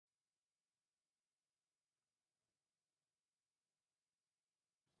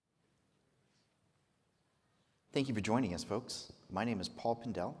Thank you for joining us, folks. My name is Paul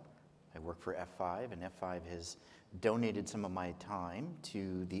Pindell. I work for F5, and F5 has donated some of my time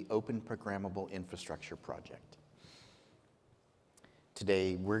to the Open Programmable Infrastructure Project.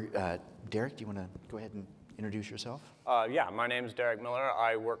 Today, Derek, do you want to go ahead and introduce yourself? Yeah, my name is Derek Miller.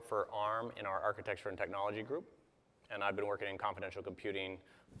 I work for ARM in our Architecture and Technology group, and I've been working in confidential computing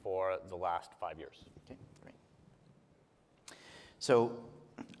for the last 5 years. Okay, great. So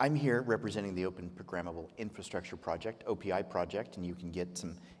I'm here representing the Open Programmable Infrastructure Project, OPI project, and you can get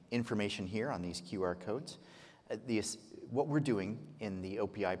some information here on these QR codes. What we're doing in the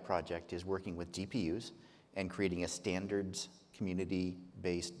OPI project is working with DPUs and creating a standards,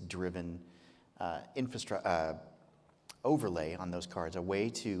 community-based driven overlay on those cards, a way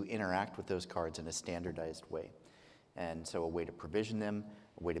to interact with those cards in a standardized way. And so a way to provision them,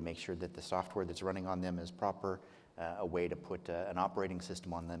 a way to make sure that the software that's running on them is proper, a way to put an operating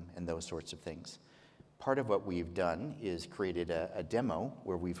system on them, and those sorts of things. Part of what we've done is created a demo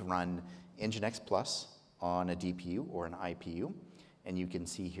where we've run Nginx Plus on a DPU or an IPU, and you can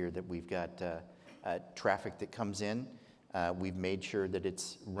see here that we've got traffic that comes in. We've made sure that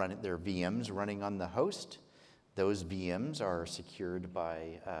there are VMs running on the host. Those VMs are secured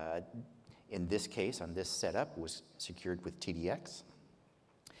by, in this case, on this setup, was secured with TDX.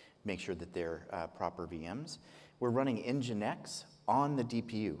 Make sure that they're proper VMs. We're running Nginx on the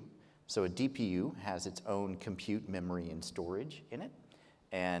DPU. So a DPU has its own compute memory and storage in it,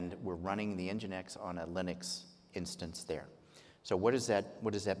 and we're running the Nginx on a Linux instance there. So what does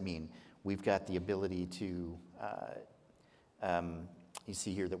that mean? We've got the ability to, you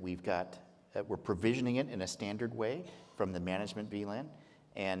see here that we're provisioning it in a standard way from the management VLAN,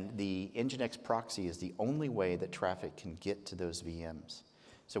 and the Nginx proxy is the only way that traffic can get to those VMs.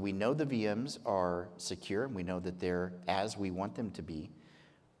 So we know the VMs are secure, and we know that they're as we want them to be.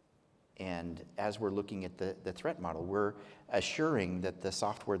 And as we're looking at the threat model, we're assuring that the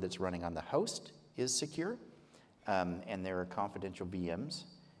software that's running on the host is secure, and there are confidential VMs,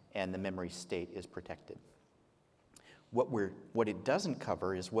 and the memory state is protected. What it doesn't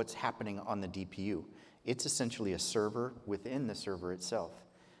cover is what's happening on the DPU. It's essentially a server within the server itself.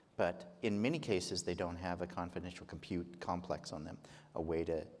 But in many cases, they don't have a confidential compute complex on them, a way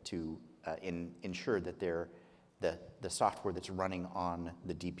to ensure that the software that's running on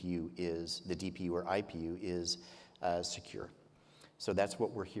the DPU or IPU is secure. So that's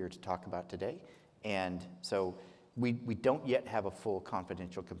what we're here to talk about today. And so we don't yet have a full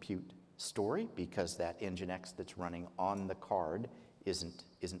confidential compute story because that Nginx that's running on the card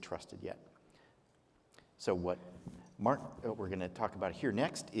isn't trusted yet. So what we're going to talk about here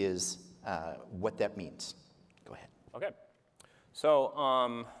next is what that means. Go ahead. Okay.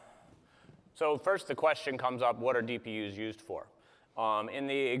 So first the question comes up, what are DPUs used for? In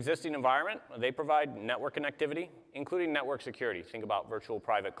the existing environment, they provide network connectivity, including network security. Think about virtual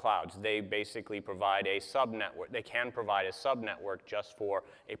private clouds. They basically provide a subnetwork. They can provide a subnetwork just for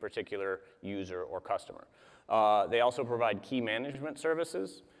a particular user or customer. They also provide key management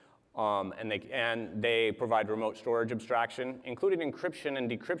services. And they provide remote storage abstraction, including encryption and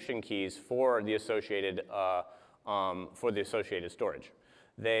decryption keys for the associated storage.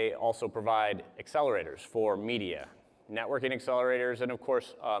 They also provide accelerators for media, networking accelerators, and of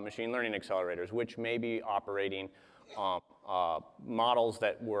course machine learning accelerators, which may be operating models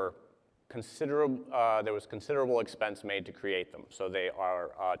that were there was considerable expense made to create them. So they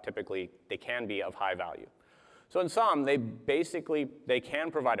can be of high value. So in sum, they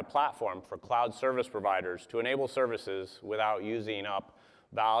can provide a platform for cloud service providers to enable services without using up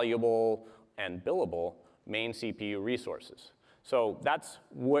valuable and billable main CPU resources. So that's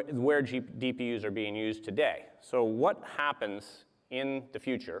where DPUs are being used today. So what happens in the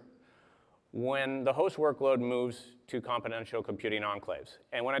future when the host workload moves to confidential computing enclaves?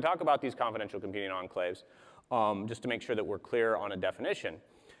 And when I talk about these confidential computing enclaves, just to make sure that we're clear on a definition,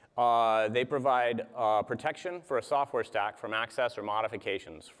 they provide protection for a software stack from access or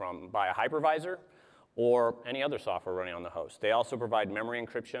modifications by a hypervisor or any other software running on the host. They also provide memory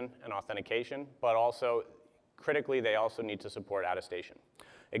encryption and authentication, but also, critically, they also need to support attestation.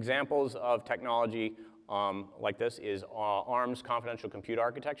 Examples of technology like this is ARM's confidential compute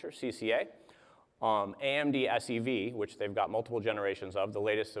architecture, CCA, AMD SEV, which they've got multiple generations of, the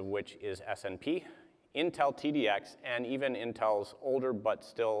latest of which is SNP, Intel TDX, and even Intel's older but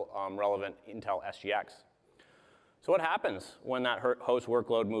still relevant Intel SGX. So what happens when that host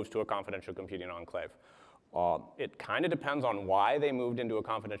workload moves to a confidential computing enclave? It kind of depends on why they moved into a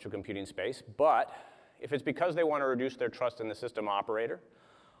confidential computing space, but if it's because they want to reduce their trust in the system operator,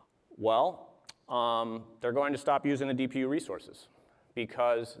 well, they're going to stop using the DPU resources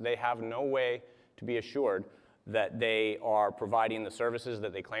because they have no way to be assured that they are providing the services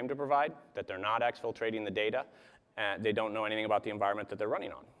that they claim to provide, that they're not exfiltrating the data, and they don't know anything about the environment that they're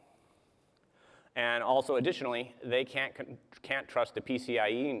running on. And also, additionally, they can't trust the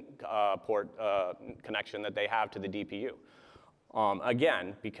PCIe port connection that they have to the DPU.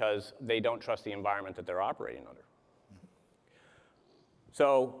 Again, because they don't trust the environment that they're operating under.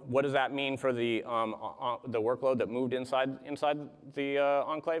 So what does that mean for the workload that moved inside the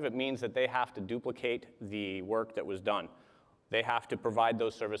enclave? It means that they have to duplicate the work that was done. They have to provide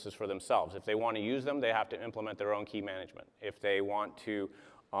those services for themselves. If they want to use them, they have to implement their own key management. If they want to,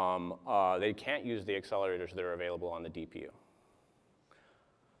 they can't use the accelerators that are available on the DPU.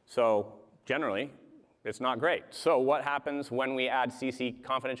 So generally, it's not great. So what happens when we add CC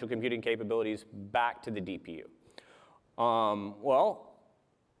confidential computing capabilities back to the DPU? Well,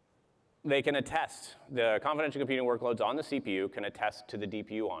 they can attest, the confidential computing workloads on the CPU can attest to the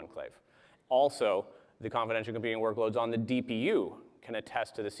DPU enclave. Also, the confidential computing workloads on the DPU can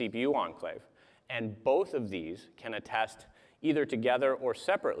attest to the CPU enclave. And both of these can attest either together or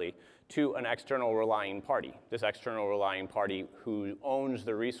separately to an external relying party. This external relying party who owns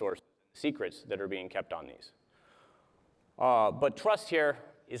the resources, secrets that are being kept on these. But trust here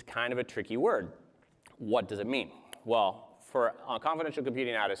is kind of a tricky word. What does it mean? Well, for confidential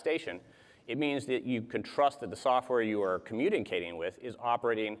computing attestation, it means that you can trust that the software you are communicating with is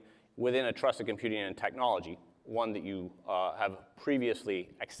operating within a trusted computing and technology, one that you have previously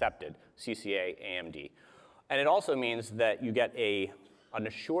accepted, CCA, AMD. And it also means that you get an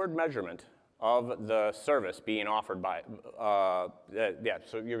assured measurement of the service being offered by,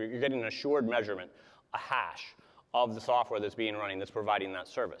 so you're getting an assured measurement, a hash of the software that's being running, that's providing that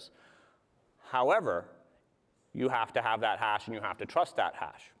service. However, you have to have that hash and you have to trust that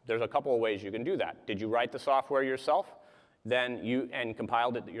hash. There's a couple of ways you can do that. Did you write the software yourself? And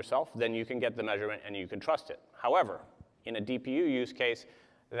compiled it yourself? Then you can get the measurement and you can trust it. However, in a DPU use case,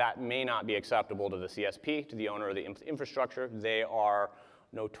 that may not be acceptable to the CSP, to the owner of the infrastructure. They are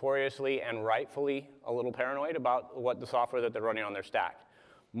notoriously and rightfully a little paranoid about what the software that they're running on their stack.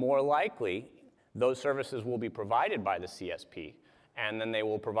 More likely, those services will be provided by the CSP, and then they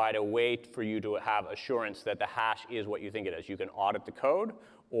will provide a way for you to have assurance that the hash is what you think it is. You can audit the code,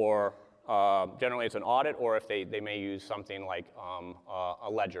 or generally it's an audit, or if they may use something like a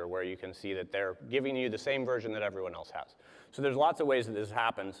ledger where you can see that they're giving you the same version that everyone else has. So there's lots of ways that this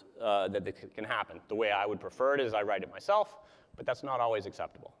happens, that this can happen. The way I would prefer it is I write it myself, but that's not always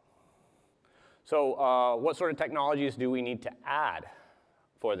acceptable. So what sort of technologies do we need to add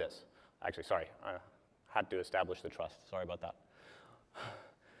for this? Actually, sorry, I had to establish the trust. Sorry about that.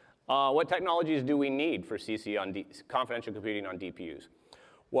 What technologies do we need for CC on confidential computing on DPUs?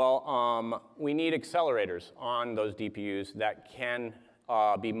 Well, we need accelerators on those DPUs that can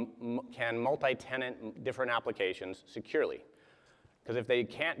multi-tenant different applications securely. Because if they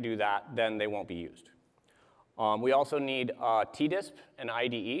can't do that, then they won't be used. We also need TDISP and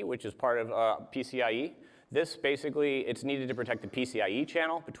IDE, which is part of PCIe. This basically, it's needed to protect the PCIe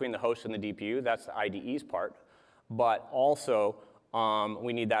channel between the host and the DPU. That's the IDE's part. But also,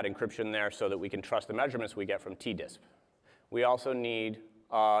 we need that encryption there so that we can trust the measurements we get from TDISP. We also need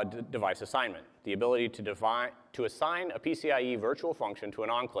device assignment, the ability to assign a PCIe virtual function to an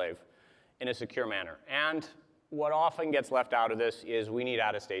enclave in a secure manner. And what often gets left out of this is we need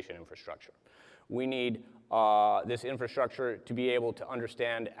attestation infrastructure. We need this infrastructure to be able to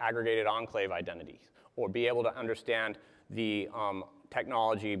understand aggregated enclave identities, or be able to understand the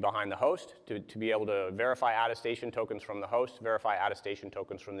technology behind the host, to be able to verify attestation tokens from the host, verify attestation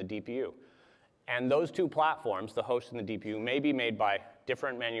tokens from the DPU. And those two platforms, the host and the DPU, may be made by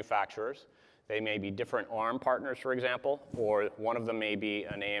different manufacturers. They may be different ARM partners, for example, or one of them may be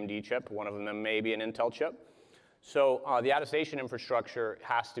an AMD chip, one of them may be an Intel chip. So the attestation infrastructure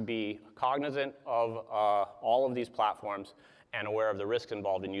has to be cognizant of all of these platforms and aware of the risks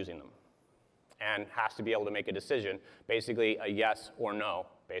involved in using them, and has to be able to make a decision, basically a yes or no,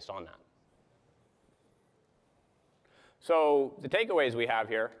 based on that. So the takeaways we have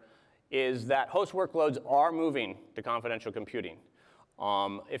here is that host workloads are moving to confidential computing.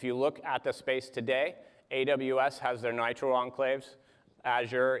 If you look at the space today, AWS has their Nitro enclaves.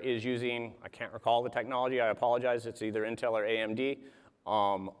 Azure is using, I can't recall the technology, I apologize, it's either Intel or AMD.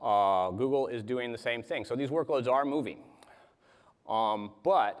 Google is doing the same thing. So these workloads are moving.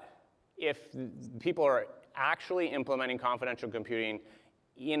 But if people are actually implementing confidential computing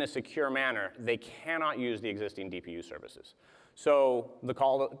in a secure manner, they cannot use the existing DPU services. So the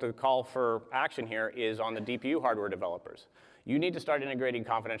call for action here is on the DPU hardware developers. You need to start integrating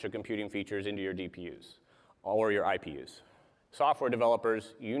confidential computing features into your DPUs or your IPUs. software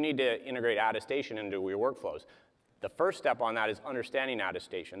developers, you need to integrate attestation into your workflows. The first step on that is understanding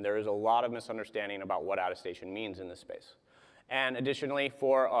attestation. There is a lot of misunderstanding about what attestation means in this space. And additionally,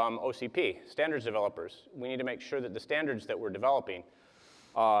 for OCP, standards developers, we need to make sure that the standards that we're developing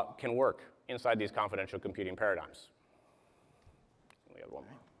can work inside these confidential computing paradigms. We have one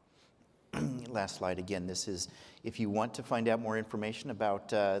more. Last slide again. This is if you want to find out more information about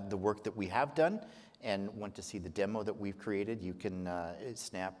the work that we have done and want to see the demo that we've created, you can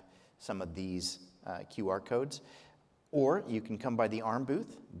snap some of these QR codes. Or you can come by the ARM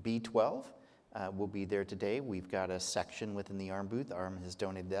booth, B12. We'll be there today. We've got a section within the ARM booth. ARM has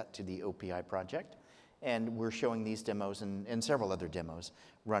donated that to the OPI project. And we're showing these demos and several other demos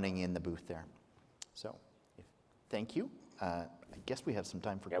running in the booth there. So thank you. I guess we have some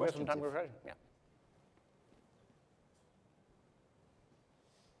time for questions. Yeah, we have some time for questions. Yeah.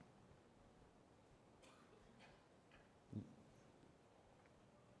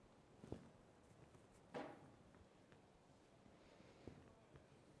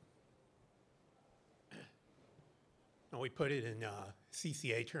 We put it in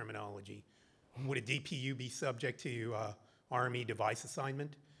CCA terminology. Would a DPU be subject to RME device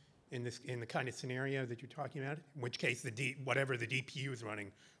assignment in the kind of scenario that you're talking about? In which case, whatever the DPU is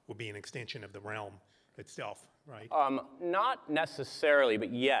running will be an extension of the realm itself, right? Not necessarily,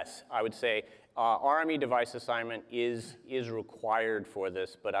 but yes, I would say RME device assignment is required for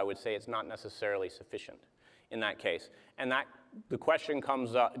this, but I would say it's not necessarily sufficient in that case. And the question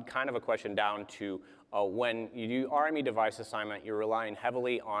comes up, kind of a question down to when you do RME device assignment, you're relying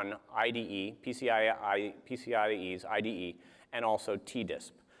heavily on IDE, PCIe's IDE, and also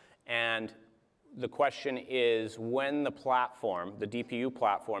TDISP. And the question is, when the platform, the DPU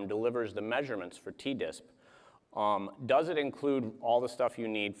platform, delivers the measurements for TDISP, does it include all the stuff you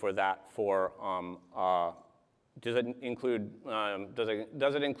need for that? Does it include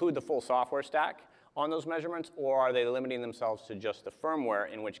the full software stack on those measurements, or are they limiting themselves to just the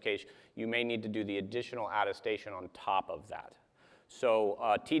firmware, in which case you may need to do the additional attestation on top of that? So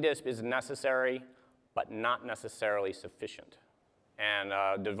TDISP is necessary, but not necessarily sufficient. And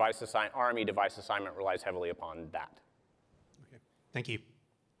RME device assignment relies heavily upon that. Okay. Thank you.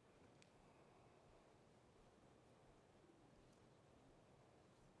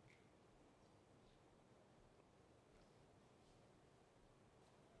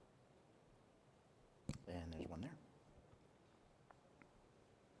 And there's one there.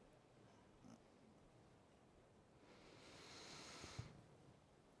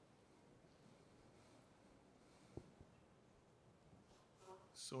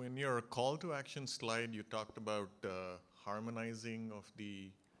 So in your call to action slide, you talked about harmonizing of the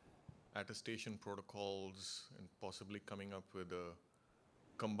attestation protocols and possibly coming up with a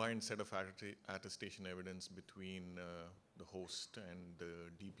combined set of attestation evidence between the host and the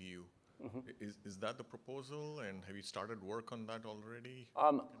DPU. Mm-hmm. Is that the proposal, and have you started work on that already?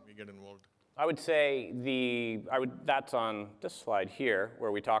 Can we get involved? I would say that's on this slide here,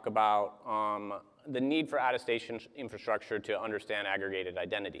 where we talk about the need for attestation infrastructure to understand aggregated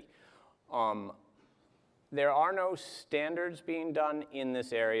identity. There are no standards being done in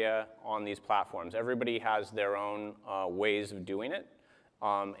this area on these platforms. Everybody has their own ways of doing it.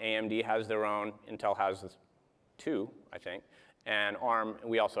 AMD has their own, Intel has two, I think, and ARM,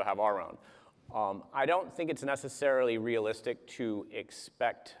 we also have our own. I don't think it's necessarily realistic to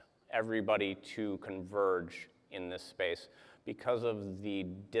expect everybody to converge in this space because of the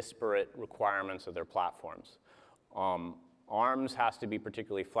disparate requirements of their platforms. ARMS has to be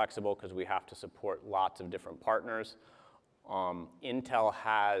particularly flexible because we have to support lots of different partners. Intel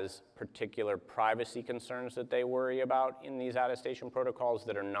has particular privacy concerns that they worry about in these attestation protocols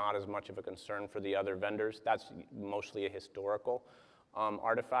that are not as much of a concern for the other vendors. That's mostly a historical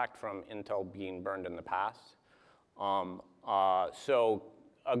artifact from Intel being burned in the past. So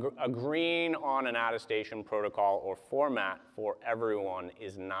agreeing on an attestation protocol or format for everyone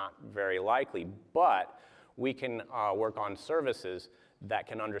is not very likely, but we can work on services that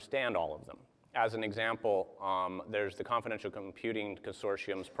can understand all of them. As an example, there's the Confidential Computing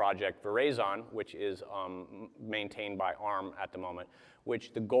Consortium's project Verizon, which is maintained by ARM at the moment,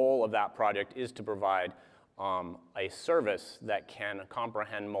 which the goal of that project is to provide a service that can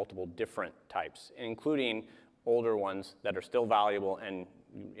comprehend multiple different types, including older ones that are still valuable and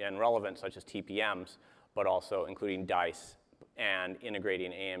relevant, such as TPMs, but also including DICE and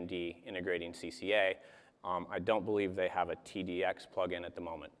integrating AMD, integrating CCA. I don't believe they have a TDX plugin at the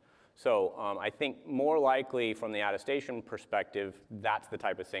moment. So I think more likely from the attestation perspective, that's the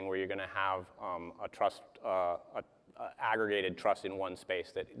type of thing where you're going to have aggregated trust in one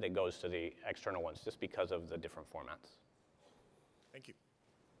space that goes to the external ones just because of the different formats. Thank you.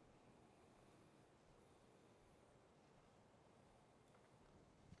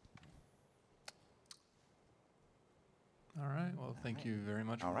 All right, well, thank you very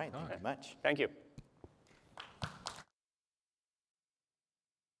much All for right, the talk. thank you much. Thank you.